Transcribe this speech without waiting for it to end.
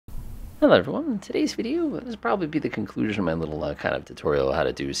Hello everyone, in today's video, this will probably be the conclusion of my little kind of tutorial how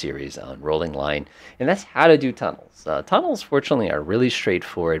to do series on rolling line, and that's how to do tunnels. Tunnels, fortunately, are really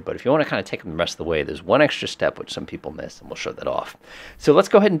straightforward, but if you want to kind of take them the rest of the way, there's one extra step which some people miss, and we'll show that off. So let's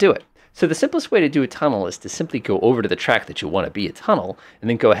go ahead and do it. So the simplest way to do a tunnel is to simply go over to the track that you want to be a tunnel, and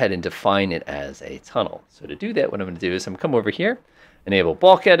then go ahead and define it as a tunnel. So to do that, what I'm going to do is I'm going to come over here, enable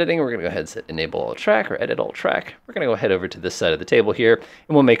bulk editing. We're going to go ahead and set enable all track or edit all track. We're going to go ahead over to this side of the table here,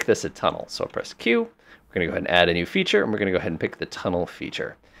 and we'll make this a tunnel. So I'll press Q. We're going to go ahead and add a new feature, and we're going to go ahead and pick the tunnel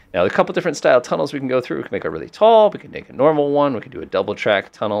feature. Now, there's a couple different style tunnels we can go through. We can make a really tall, we can make a normal one, we can do a double track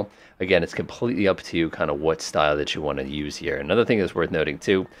tunnel. Again, it's completely up to you kind of what style that you want to use here. Another thing that's worth noting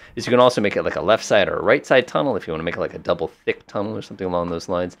too is you can also make it like a left side or a right side tunnel if you want to make it like a double thick tunnel or something along those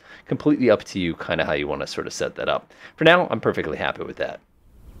lines. Completely up to you kind of how you want to sort of set that up. For now, I'm perfectly happy with that.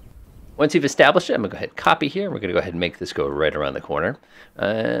 Once you've established it, I'm going to go ahead and copy here. We're going to go ahead and make this go right around the corner.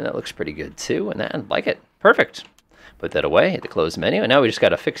 And that looks pretty good too. And I like it. Perfect. Put that away, hit the close menu, and now we just got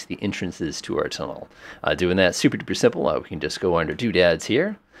to fix the entrances to our tunnel. Doing that super duper simple. We can just go under doodads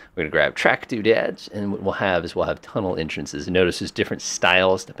here. We're going to grab track doodads, and what we'll have is we'll have tunnel entrances. And notice there's different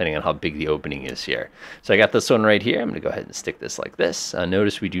styles depending on how big the opening is here. So I got this one right here. I'm going to go ahead and stick this like this.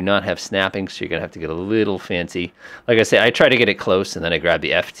 Notice we do not have snapping, so you're going to have to get a little fancy. Like I say, I try to get it close, and then I grab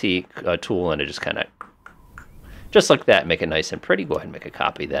the FT tool, and I just kind of just like that, make it nice and pretty. Go ahead and make a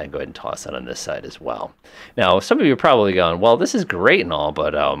copy of that and go ahead and toss it on this side as well. Now, some of you are probably going, well, this is great and all,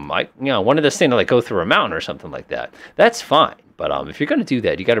 but I wanted this thing to like go through a mountain or something like that. That's fine. But if you're going to do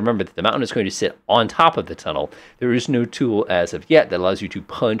that, you got to remember that the mountain is going to sit on top of the tunnel. There is no tool as of yet that allows you to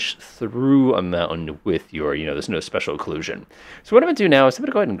punch through a mountain with your, there's no special occlusion. So what I'm going to do now is I'm going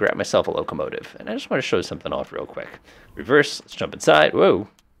to go ahead and grab myself a locomotive. And I just want to show something off real quick. Reverse, let's jump inside. Whoa.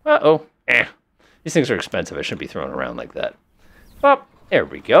 Uh-oh. These things are expensive. I shouldn't be throwing around like that. Well, there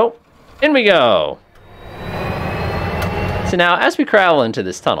we go. In we go. So now, as we travel into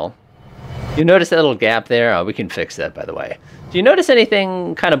this tunnel, you notice that little gap there? Oh, we can fix that, by the way. Do you notice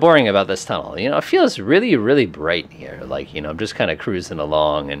anything kind of boring about this tunnel? It feels really, really bright here. Like, I'm just kind of cruising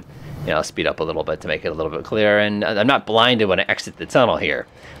along, and, I'll speed up a little bit to make it a little bit clearer. And I'm not blinded when I exit the tunnel here.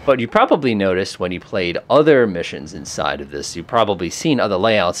 But you probably noticed when you played other missions inside of this, you've probably seen other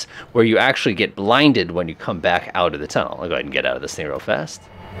layouts where you actually get blinded when you come back out of the tunnel. I'll go ahead and get out of this thing real fast.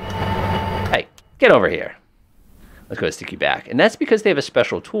 Hey, get over here. Let's go to sticky back. And that's because they have a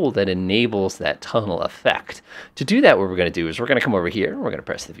special tool that enables that tunnel effect. To do that, what we're going to do is we're going to come over here. We're going to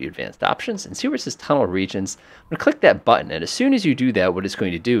press the View Advanced Options and see where it says Tunnel Regions. I'm going to click that button. And as soon as you do that, what it's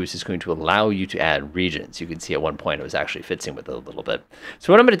going to do is it's going to allow you to add regions. You can see at one point it was actually fixing with it a little bit.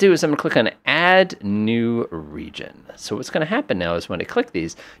 So what I'm going to do is I'm going to click on Add New Region. So what's going to happen now is when I click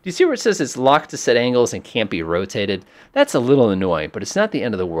these, do you see where it says it's locked to set angles and can't be rotated? That's a little annoying, but it's not the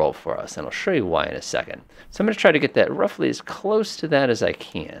end of the world for us. And I'll show you why in a second. So I'm going to try to get that roughly as close to that as I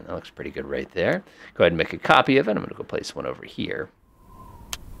can. That looks pretty good right there. Go ahead and make a copy of it. I'm going to go place one over here.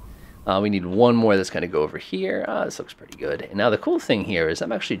 We need one more that's going to go over here. This looks pretty good. And now the cool thing here is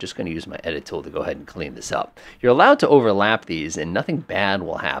I'm actually just going to use my edit tool to go ahead and clean this up. You're allowed to overlap these and nothing bad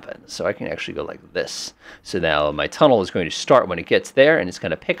will happen. So I can actually go like this. So now my tunnel is going to start when it gets there, and it's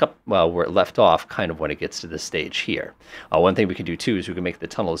going to pick up where it left off kind of when it gets to this stage here. One thing we can do too is we can make the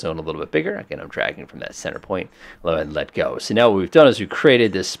tunnel zone a little bit bigger. Again, I'm dragging from that center point. Go ahead and let go. So now what we've done is we've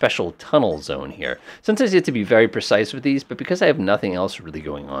created this special tunnel zone here. Sometimes you have to be very precise with these, but because I have nothing else really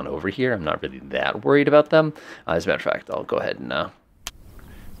going on over here, I'm not really that worried about them. As a matter of fact, I'll go ahead and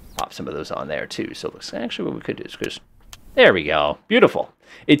pop some of those on there too. So it looks actually what we could do is just, there we go. Beautiful.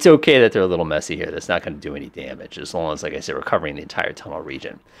 It's okay that they're a little messy here. That's not going to do any damage as long as, like I said, we're covering the entire tunnel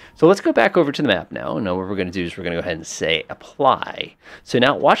region. So let's go back over to the map now. Now what we're going to do is we're going to go ahead and say apply. So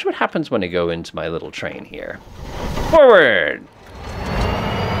now watch what happens when I go into my little train here. Forward.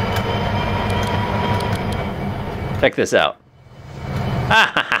 Check this out.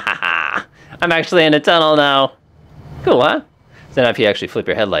 I'm actually in a tunnel now. Cool, huh? So now if you actually flip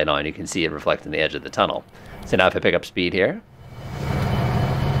your headlight on, you can see it reflecting the edge of the tunnel. So now if I pick up speed here.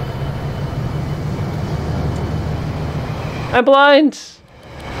 I'm blind.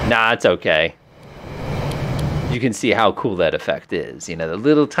 Nah, it's okay. You can see how cool that effect is. The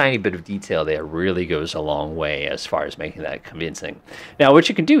little tiny bit of detail there really goes a long way as far as making that convincing. Now, what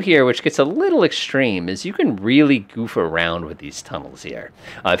you can do here, which gets a little extreme, is you can really goof around with these tunnels here.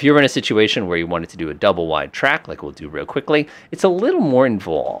 If you're in a situation where you wanted to do a double wide track, like we'll do real quickly, it's a little more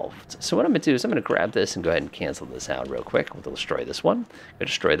involved. So what I'm going to do is I'm going to grab this and go ahead and cancel this out real quick. We'll destroy this one. We'll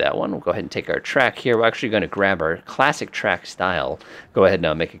destroy that one. We'll go ahead and take our track here. We're actually going to grab our classic track style. Go ahead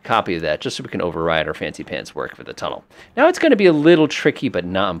now, make a copy of that just so we can override our fancy pants work for the tunnel. Now it's going to be a little tricky, but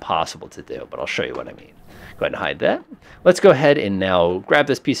not impossible to do, but I'll show you what I mean. Go ahead and hide that. Let's go ahead and now grab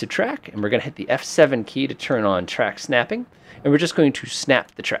this piece of track, and we're going to hit the F7 key to turn on track snapping, and we're just going to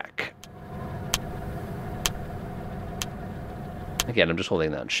snap the track. Again, I'm just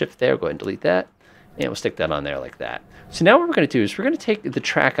holding down shift there. Go ahead and delete that, and we'll stick that on there like that. So now what we're going to do is we're going to take the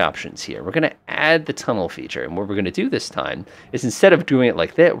track options here. We're going to add the tunnel feature, and what we're going to do this time is instead of doing it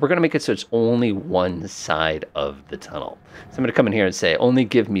like that, we're going to make it so it's only one side of the tunnel. So I'm going to come in here and say, only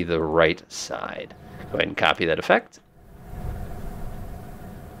give me the right side. Go ahead and copy that effect.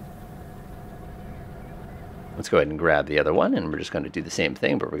 Let's go ahead and grab the other one, and we're just going to do the same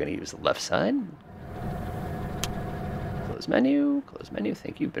thing, but we're going to use the left side. Close menu,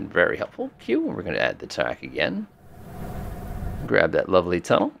 thank you, been very helpful. Q, and we're going to add the track again. Grab that lovely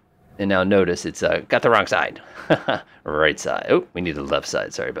tunnel, and now notice it's got the wrong side. Right side. Oh, we need the left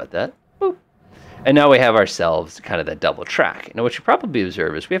side, sorry about that. Boop. And now we have ourselves kind of that double track. Now what you probably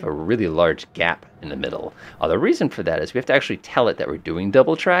observe is we have a really large gap in the middle. The reason for that is we have to actually tell it that we're doing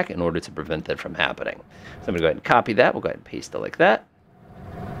double track in order to prevent that from happening. So I'm going to go ahead and copy that. We'll go ahead and paste it like that.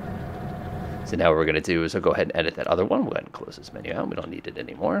 So now what we're going to do is we'll go ahead and edit that other one. We'll go ahead and close this menu out. We don't need it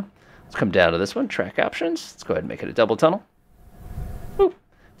anymore. Let's come down to this one, track options. Let's go ahead and make it a double tunnel. Boop.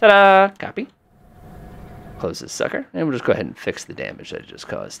 Ta-da! Copy. Close this sucker. And we'll just go ahead and fix the damage that it just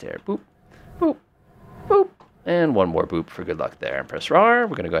caused there. Boop. Boop. Boop. And one more boop for good luck there. And press R.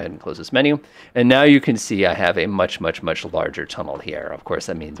 We're going to go ahead and close this menu. And now you can see I have a much, much, much larger tunnel here. Of course,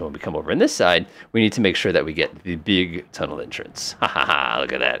 that means when we come over on this side, we need to make sure that we get the big tunnel entrance. Ha ha ha,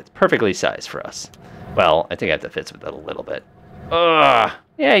 look at that. It's perfectly sized for us. Well, I think I have to fix with that a little bit.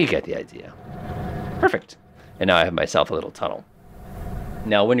 Yeah, you get the idea. Perfect. And now I have myself a little tunnel.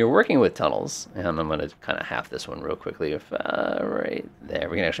 Now, when you're working with tunnels, and I'm going to kind of half this one real quickly, if right there,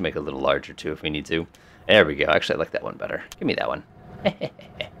 we can actually make it a little larger too if we need to. There we go. Actually, I like that one better. Give me that one.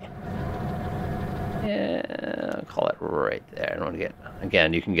 Yeah, I'll call it right there. I don't want to get,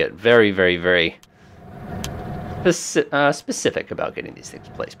 again, you can get very, very, very specific about getting these things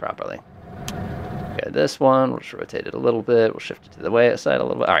placed properly. Okay, this one, we'll just rotate it a little bit. We'll shift it to the way side a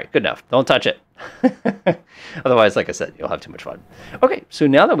little bit. All right, good enough. Don't touch it. Otherwise, like I said, you'll have too much fun. Okay, so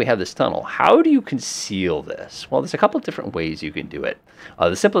now that we have this tunnel, how do you conceal this? Well, there's a couple of different ways you can do it.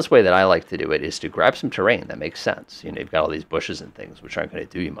 The simplest way that I like to do it is to grab some terrain that makes sense. You know, you've got all these bushes and things, which aren't going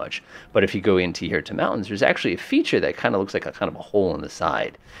to do you much. But if you go into here to mountains, there's actually a feature that kind of looks like a kind of a hole in the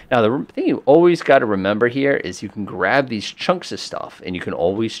side. Now, the thing you always got to remember here is you can grab these chunks of stuff, and you can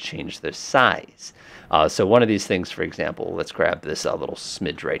always change their size. So one of these things, for example, let's grab this little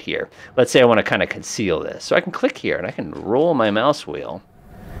smidge right here. Let's say I want to kind of conceal this. So I can click here, and I can roll my mouse wheel,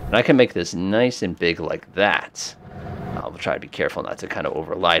 and I can make this nice and big like that. We'll try to be careful not to kind of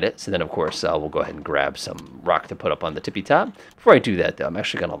overlight it. So then, of course, we'll go ahead and grab some rock to put up on the tippy top. Before I do that, though, I'm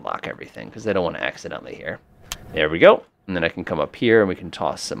actually going to lock everything because I don't want to accidentally here. There we go. And then I can come up here, and we can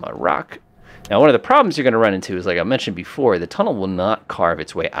toss some rock. Now, one of the problems you're going to run into is, like I mentioned before, the tunnel will not carve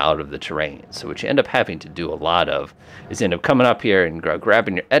its way out of the terrain. So what you end up having to do a lot of is end up coming up here and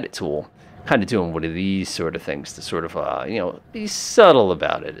grabbing your edit tool, kind of doing one of these sort of things to sort of, you know, be subtle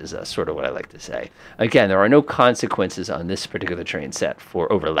about it is sort of what I like to say. Again, there are no consequences on this particular terrain set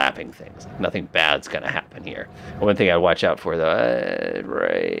for overlapping things. Nothing bad's going to happen here. One thing I watch out for, though,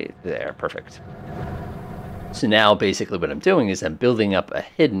 right there, perfect. So now basically what I'm doing is I'm building up a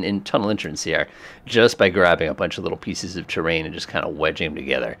hidden tunnel entrance here just by grabbing a bunch of little pieces of terrain and just kind of wedging them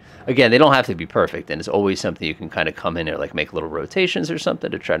together. Again, they don't have to be perfect, and it's always something you can kind of come in and like make little rotations or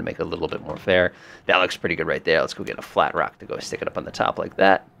something to try to make it a little bit more fair. That looks pretty good right there. Let's go get a flat rock to go stick it up on the top like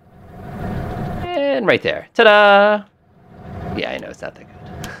that. And right there. Ta-da! Yeah, I know it's not that good.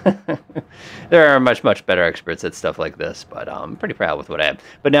 There are much, much better experts at stuff like this, but I'm pretty proud with what I have.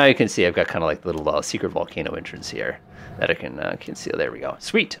 But now you can see I've got kind of like the little secret volcano entrance here that I can conceal. There we go.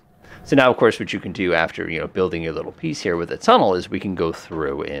 Sweet. So now, of course, what you can do after, you know, building your little piece here with a tunnel is we can go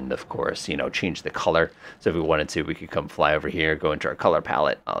through and, of course, you know, change the color. So if we wanted to, we could come fly over here, go into our color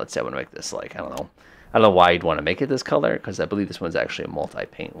palette. Let's say I want to make this like, I don't know why you'd want to make it this color, because I believe this one's actually a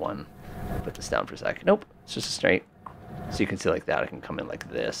multi-paint one. I'll put this down for a second. Nope, it's just a straight. So you can see like that, I can come in like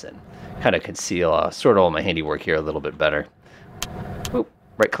this and kind of conceal sort of all my handiwork here a little bit better. Boop,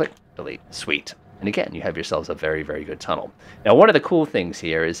 right click, delete, sweet. And again, you have yourselves a very, very good tunnel. Now, one of the cool things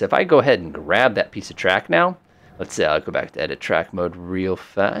here is if I go ahead and grab that piece of track now, let's say I'll go back to edit track mode real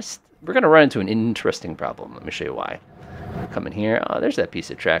fast. We're going to run into an interesting problem. Let me show you why. Come in here. Oh, there's that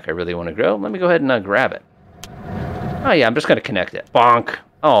piece of track I really want to grow. Let me go ahead and grab it. Oh, yeah, I'm just going to connect it. Bonk.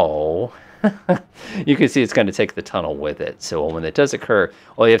 Oh. you can see it's going to take the tunnel with it. So when it does occur,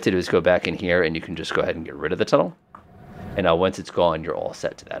 all you have to do is go back in here and you can just go ahead and get rid of the tunnel. And now once it's gone, you're all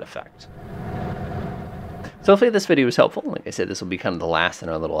set to that effect. So hopefully this video was helpful. Like I said, this will be kind of the last in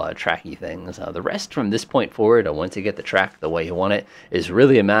our little tracky things. The rest from this point forward, once you get the track the way you want it, is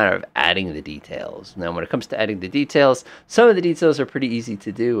really a matter of adding the details. Now, when it comes to adding the details, some of the details are pretty easy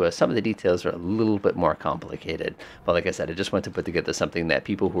to do. Some of the details are a little bit more complicated. But like I said, I just want to put together something that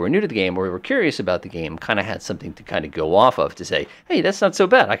people who are new to the game or were curious about the game kind of had something to kind of go off of to say, hey, that's not so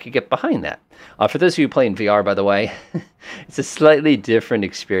bad. I could get behind that. For those of you playing VR, by the way, it's a slightly different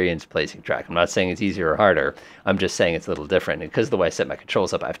experience placing track. I'm not saying it's easier or harder. I'm just saying it's a little different. And because of the way I set my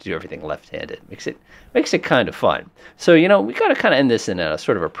controls up, I have to do everything left-handed. Makes it kind of fun. So, you know, we got to kind of end this in a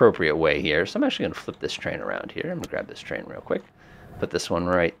sort of appropriate way here. So I'm actually going to flip this train around here. I'm going to grab this train real quick. Put this one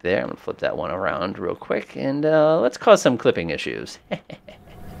right there. I'm going to flip that one around real quick. And let's cause some clipping issues. I'm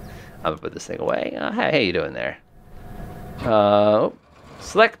going to put this thing away. How you doing there?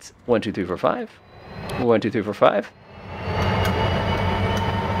 Select 1, 2, 3, 4, 5. 1, 2, 3, 4, 5.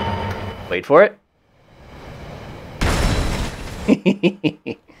 Wait for it.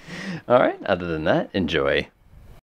 All right. Other than that, enjoy.